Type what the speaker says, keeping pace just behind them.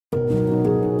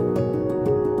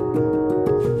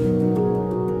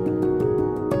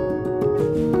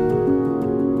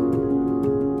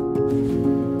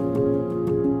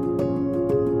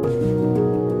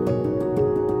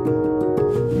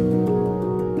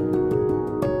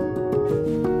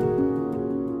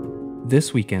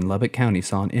This weekend, Lubbock County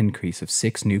saw an increase of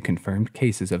 6 new confirmed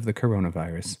cases of the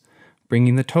coronavirus,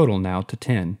 bringing the total now to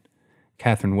 10.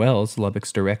 Catherine Wells,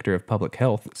 Lubbock's Director of Public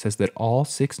Health, says that all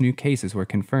 6 new cases were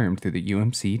confirmed through the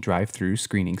UMC drive-through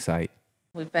screening site.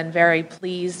 We've been very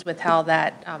pleased with how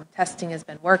that testing has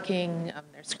been working.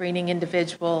 They're screening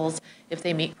individuals. If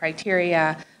they meet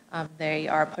criteria, they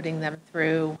are putting them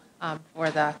through for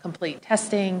the complete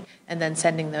testing and then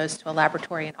sending those to a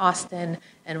laboratory in Austin.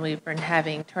 And we've been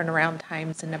having turnaround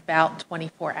times in about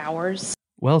 24 hours.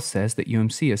 Wells says that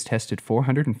UMC has tested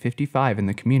 455 in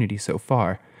the community so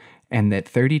far, and that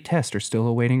 30 tests are still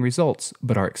awaiting results,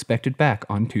 but are expected back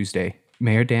on Tuesday.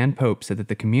 Mayor Dan Pope said that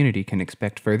the community can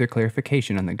expect further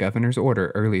clarification on the governor's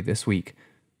order early this week.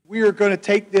 We are going to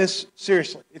take this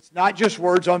seriously. It's not just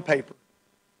words on paper.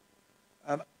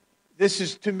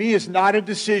 This to me, is not a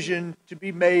decision to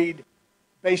be made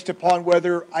based upon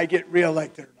whether I get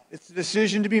reelected or not. It's a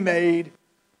decision to be made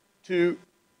to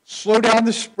slow down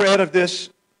the spread of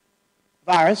this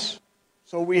virus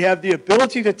so we have the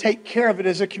ability to take care of it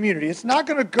as a community. It's not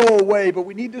going to go away, but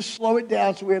we need to slow it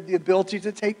down so we have the ability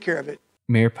to take care of it.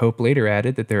 Mayor Pope later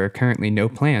added that there are currently no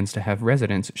plans to have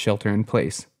residents shelter in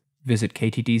place. Visit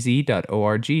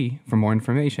ktdz.org for more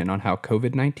information on how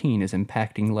COVID-19 is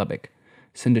impacting Lubbock.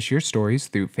 Send us your stories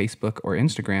through Facebook or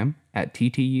Instagram at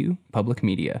TTU Public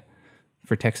Media.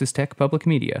 For Texas Tech Public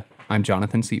Media, I'm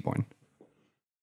Jonathan Seaborn.